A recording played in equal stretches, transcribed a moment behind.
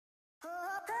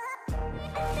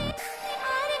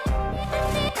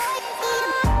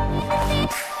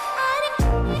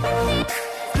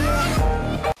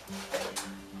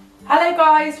Hello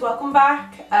guys, welcome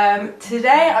back.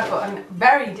 Today I've got a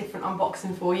very different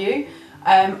unboxing for you.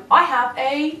 I have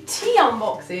a tea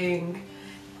unboxing.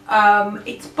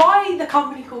 It's by the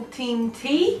company called Team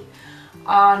Tea,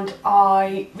 and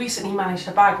I recently managed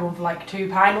to bag one for like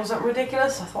 £2. Wasn't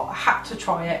ridiculous? I thought I had to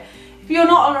try it. If you're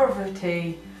not a lover of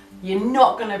tea, you're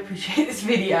not going to appreciate this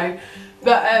video.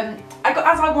 But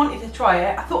as I wanted to try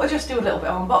it, I thought I'd just do a little bit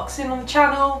of unboxing on the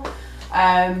channel.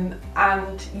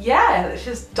 And yeah, let's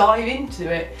just dive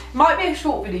into it. It might be a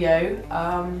short video,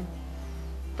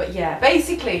 but yeah,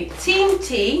 basically Team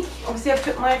Tea, obviously I've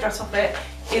took my address off it,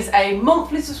 is a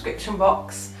monthly subscription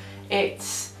box.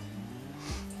 It's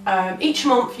each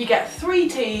month you get 3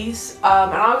 teas, and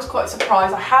I was quite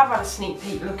surprised. I have had a sneak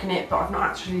peek looking at it, but I've not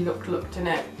actually looked in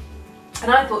it, and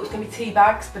I thought it was going to be tea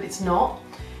bags, but it's not.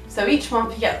 So each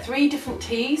month you get 3 different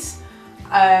teas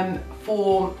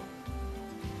for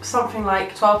something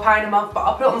like £12 a month, but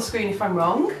I'll put it on the screen if I'm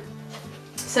wrong.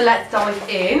 So let's dive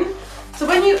in. So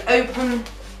when you open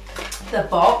the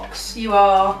box, you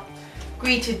are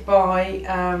greeted by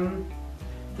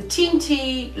the Team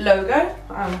Tea logo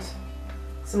and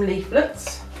some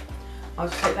leaflets. I'll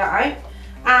just take that out.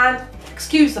 And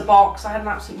excuse the box, I had an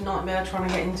absolute nightmare trying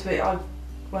to get into it. I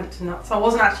went to nuts. I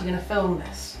wasn't actually going to film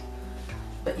this.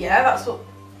 But yeah, that's what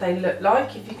they look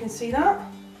like, if you can see that.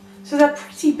 So they're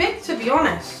pretty big, to be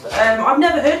honest. I've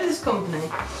never heard of this company,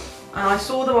 and I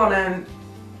saw them on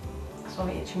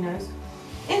sorry, itchy nose,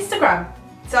 Instagram.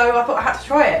 So I thought I had to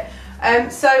try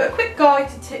it. So a quick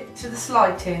guide to the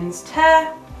slide tins: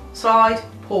 tear, slide,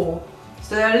 pour.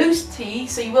 So they're loose tea,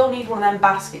 so you will need one of them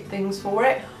basket things for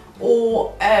it,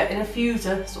 or an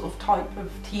infuser sort of type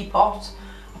of teapot.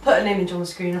 I'll put an image on the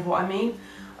screen of what I mean.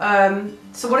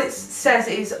 So what it says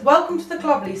is, welcome to the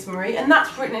club, Lisa Marie, and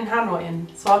that's written in handwriting,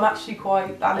 so I'm actually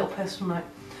quite that little personal note.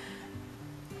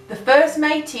 The first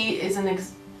made tea is an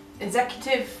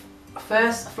executive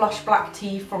first flush black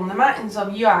tea from the mountains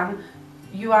of Yuan,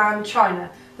 China,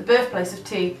 the birthplace of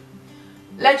tea.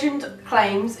 Legend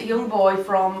claims a young boy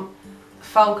from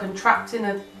Falcon trapped in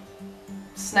a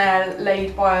snare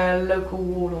laid by a local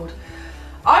warlord.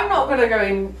 I'm not going to go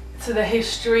into the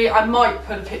history. I might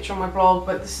put a picture on my blog,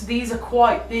 but these are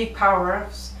quite big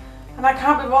paragraphs and I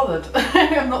can't be bothered.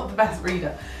 I'm not the best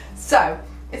reader. So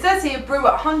it says here, brew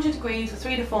at 100 degrees for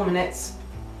 3 to 4 minutes.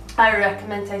 I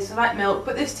recommend tasting like milk,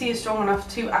 but this tea is strong enough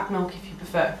to add milk if you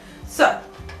prefer. So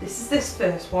this is this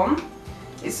first one.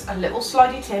 It's a little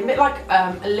slidey tin, a bit like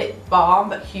a lip balm,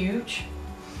 but huge.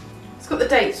 It's got the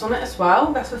dates on it as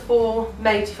well. That's before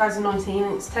May 2019,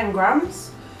 and it's 10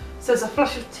 grams. So there's a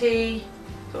flush of tea,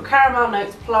 got caramel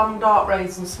notes, plum, dark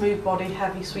raisin, smooth body,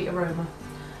 heavy sweet aroma.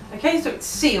 Okay, so it's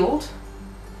sealed.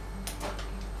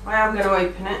 I am going to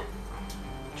open it,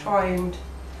 try and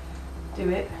do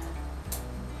it.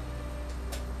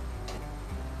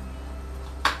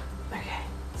 Okay,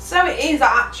 so it is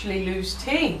actually loose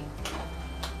tea.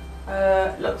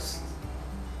 Looks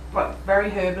like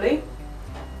very herbally.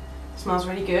 Smells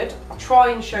really good. I'll try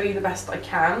and show you the best I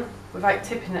can without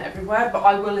tipping it everywhere, but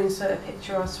I will insert a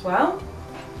picture as well.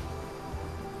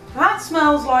 That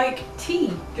smells like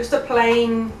tea, just a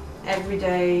plain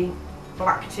everyday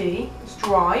black tea. It's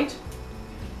dried,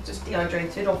 just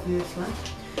dehydrated obviously.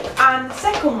 And the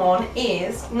second one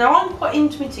is, now I'm quite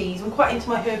into my teas, I'm quite into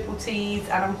my herbal teas,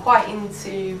 and I'm quite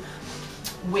into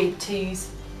weird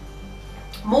teas.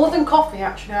 More than coffee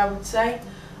actually, I would say.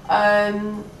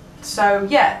 So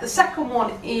yeah, the second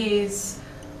one is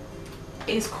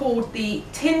called the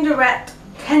Tinderette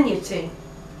Kenya tea.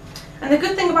 And the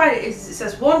good thing about it is it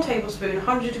says 1 tablespoon,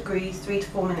 100 degrees, 3 to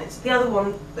 4 minutes. The other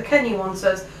one, the Kenya one,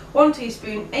 says 1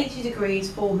 teaspoon, 80 degrees,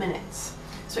 4 minutes.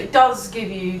 So it does give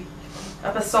you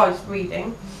a precise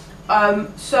reading.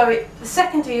 The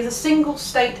second tea is a single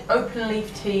state open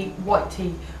leaf tea, white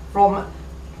tea from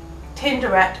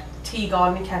Tinderette Tea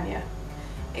Garden in Kenya.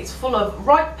 It's full of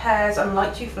ripe pears and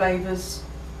light tea flavours.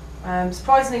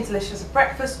 Surprisingly delicious at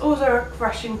breakfast, also a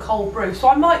refreshing cold brew. So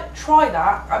I might try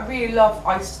that. I really love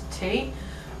iced tea.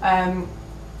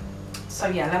 So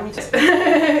yeah, let me just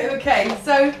okay,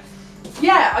 so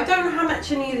yeah, I don't know how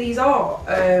much any of these are.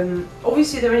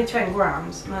 Obviously they're only 10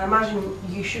 grams, and I imagine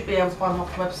you should be able to buy them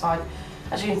off the website.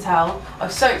 As you can tell, I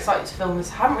was so excited to film this.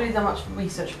 I haven't really done much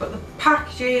research, but the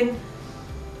packaging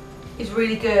is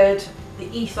really good. The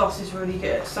ethos is really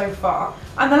good so far.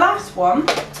 And the last one,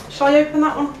 shall I open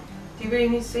that one? Do you really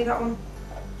need to see that one?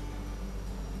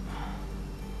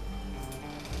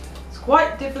 It's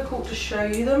quite difficult to show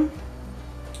you them.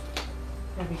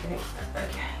 There we go.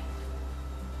 Okay.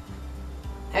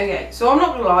 Okay, so I'm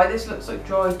not gonna lie, this looks like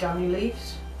dried downy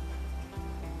leaves.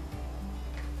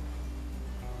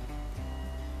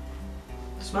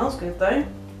 Smells good though. It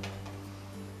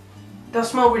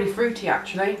does smell really fruity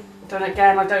actually.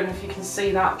 Again, I don't know if you can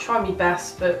see that. I'll try my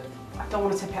best, but I don't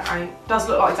want to tip it out. It does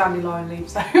look like dandelion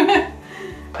leaves though.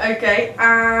 Okay,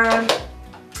 and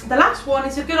the last one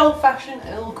is a good old-fashioned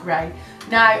Earl Grey.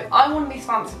 Now, I'm one of these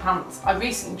fancy pants. I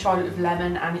recently tried it with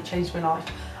lemon and it changed my life.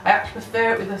 I actually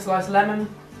prefer it with a slice of lemon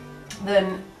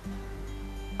than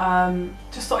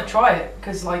just thought I'd try it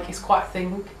because like it's quite a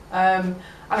thing. And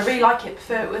I really like it.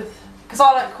 Prefer it with, because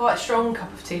I like quite a strong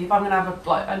cup of tea. If I'm going to have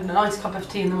a nice cup of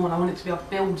tea in the morning, I want it to be like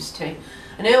builder's tea.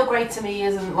 And Earl Grey to me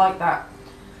isn't like that.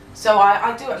 So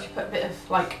I do actually put a bit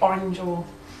of like orange or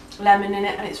lemon in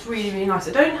it, and it's really, really nice.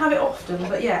 I don't have it often,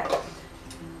 but yeah.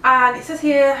 And it says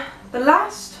here, the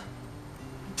last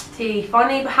tea,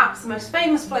 finally perhaps the most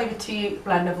famous flavoured tea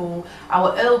blend of all,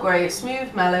 our Earl Grey,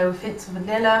 smooth, mellow, with hints of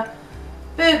vanilla,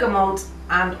 bergamot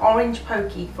and orange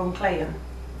pokey from Clayton.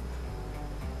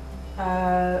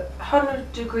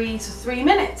 100 degrees for 3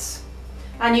 minutes.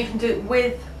 And you can do it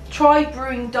with, try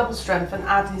brewing double strength and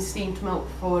adding steamed milk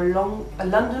for a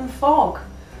London fog.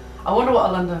 I wonder what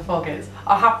a London fog is.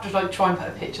 I'll have to like try and put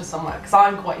a picture somewhere because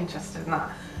I'm quite interested in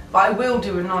that. But I will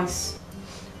do a nice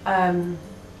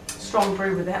strong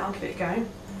brew with it. I'll give it a go.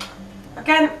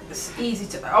 Again, it's easy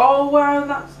to, oh wow,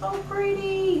 that's so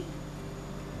pretty.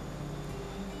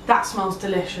 That smells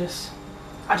delicious.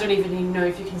 I don't even know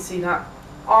if you can see that.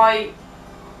 I'm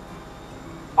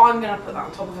gonna put that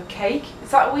on top of a cake.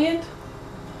 Is that weird?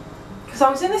 Because I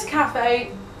was in this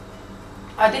cafe,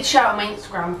 I did shout on my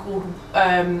Instagram called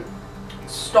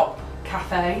Stop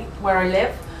Cafe where I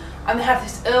live, and they have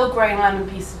this Earl Grey and lemon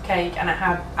piece of cake and it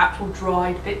had actual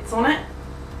dried bits on it.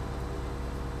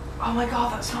 Oh my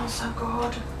god, that smells so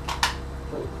good.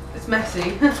 It's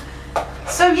messy.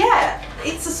 So yeah,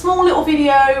 it's a small little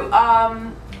video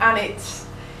and it's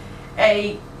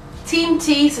a team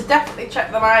tea, so definitely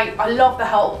check them out. I love the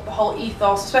whole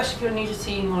ethos, especially if you're new to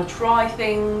tea and you want to try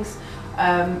things.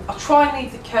 I'll try and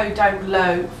leave the code down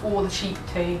below for the cheap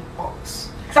tea box,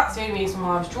 because that's the only reason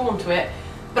why I was drawn to it.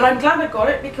 But I'm glad I got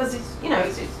it because it's, you know,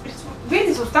 it's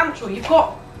really substantial. You've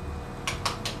got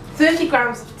 30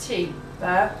 grams of tea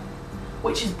there,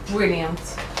 which is brilliant.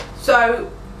 So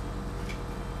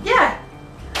yeah,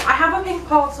 I have a pink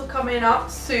parcel coming up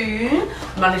soon.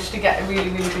 I managed to get a really,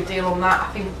 really good deal on that.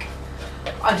 I think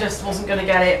I just wasn't going to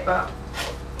get it, but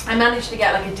I managed to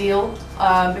get like a deal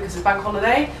because it's bank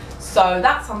holiday. So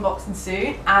that's unboxing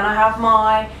soon, and I have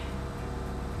my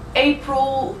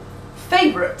April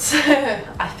favourites.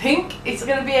 I think it's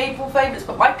going to be April favourites,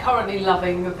 but I'm currently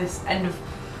loving this end of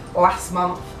last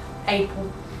month,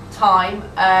 April time,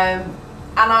 and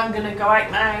I'm going to go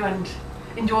out now and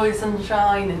enjoy the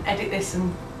sunshine and edit this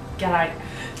and get out.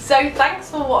 So thanks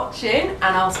for watching, and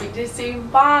I'll speak to you soon.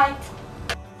 Bye.